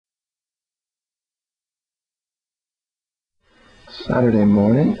Saturday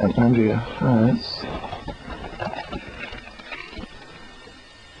morning, and Andrea has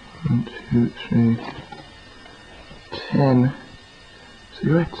 1, 2, 3, 10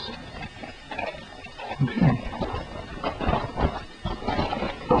 cigarettes. Okay.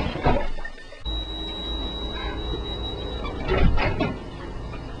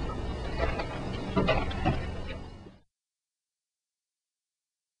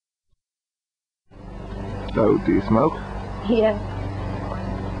 So, do you smoke? Yeah.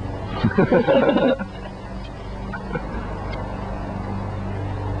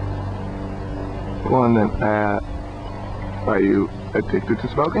 Go on then. Are you addicted to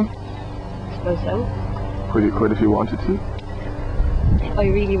smoking? I suppose so. Could you quit if you wanted to? If I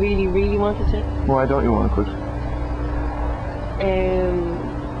really, really, really wanted to. Why don't you want to quit?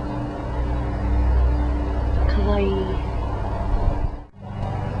 Because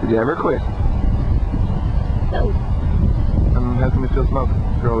Did you ever quit? No. And how come you still smoke?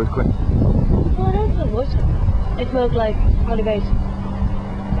 You're always quitting. Well, I don't smoke much. I smoke probably about,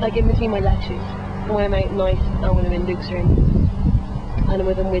 in between my lectures. And when I'm out at night and when I'm in Luke's room. And I'm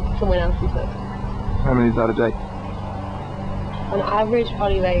with someone else who smokes. How many is that a day? On average,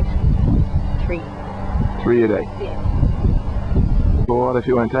 probably about 3. 3 a day? Yeah. But what if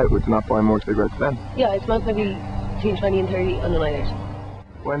you went out? Would you not buy more cigarettes then? Yeah, I smoke maybe between 20 and 30 on the night out.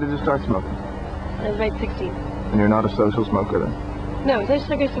 When did you start smoking? I was about 16. And you're not a social smoker then? No, it's just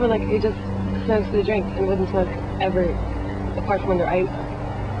like someone who just smokes with a drink and wouldn't smoke ever, apart from when they're out.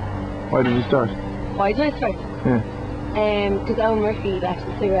 Why did you start? Why did I start? Yeah. Because Alan Murphy left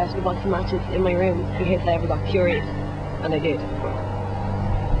a cigarette and a box of matches in my room in case I ever got curious. And I did.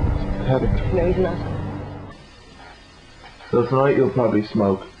 Pathetic. No reason that. So tonight you'll probably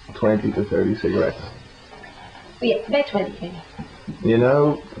smoke 20 to 30 cigarettes. Yeah, about 20 maybe. You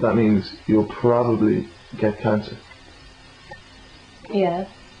know, that means you'll probably get cancer. Yeah.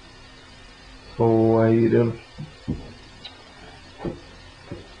 So why are you doing it?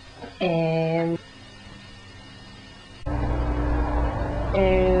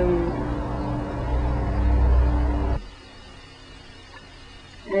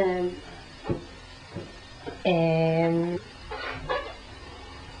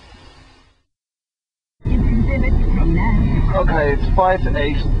 Okay, it's 5 to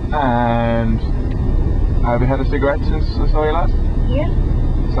 8, and have you had a cigarette since I saw you last? Yeah.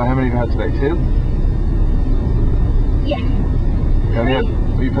 So how many have you had today? 2? Yeah.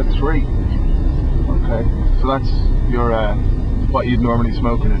 You've had 3. Okay, so that's your what you'd normally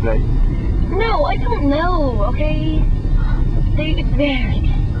smoke in a day. No, I don't know. Okay, it varies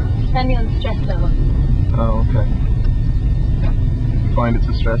depending on the stress level. Oh, okay. Find it's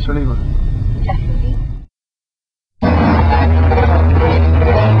a stress reliever? Definitely.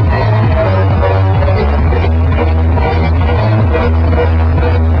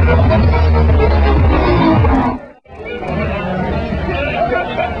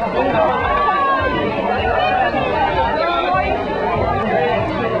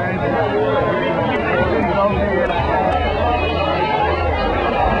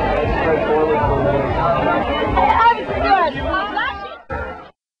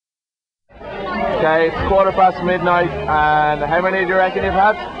 Okay, it's midnight, and how many do you reckon you've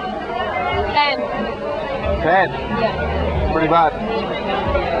had? 10. 10? Yeah. Pretty bad.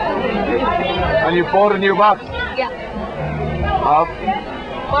 And you bought a new box? Yeah. Of?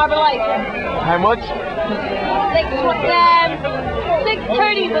 Marble Light. How much?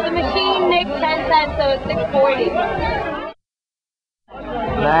 6.30, but the machine nicked 10 cents, so it's 6.40.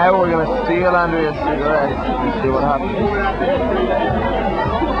 Now we're going to steal Andrea's cigarettes and see what happens.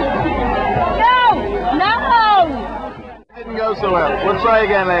 Didn't go so well. We'll try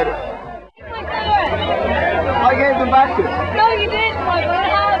again later. I gave them back to you. No, you didn't, Michael. I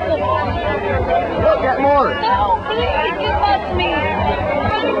have them. We'll get more. No, please give that to me.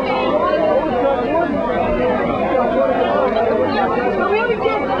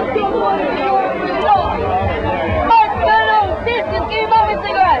 No, this is give me my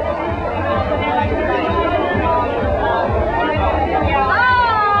cigarettes.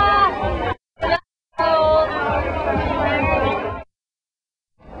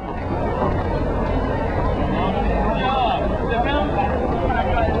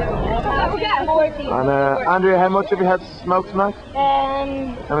 And Andrea, how much have you had smoked tonight?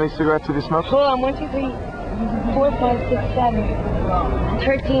 How many cigarettes have you smoked? Hold on, 1, 2, 3, 4, 5, 6, 7,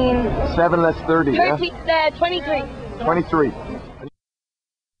 13. 7 less 30, 13, yeah? 23. 23.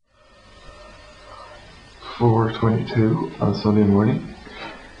 4:22 on Sunday morning.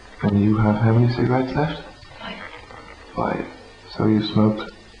 And you have how many cigarettes left? 5. So you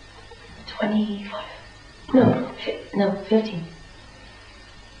smoked? 25. No, 15.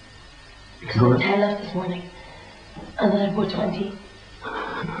 Because 10 left this morning. And then I put 20.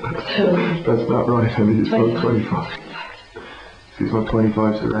 So that's not right, I mean, you smoked 25. So you smoked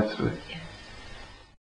 25 to the rest of it.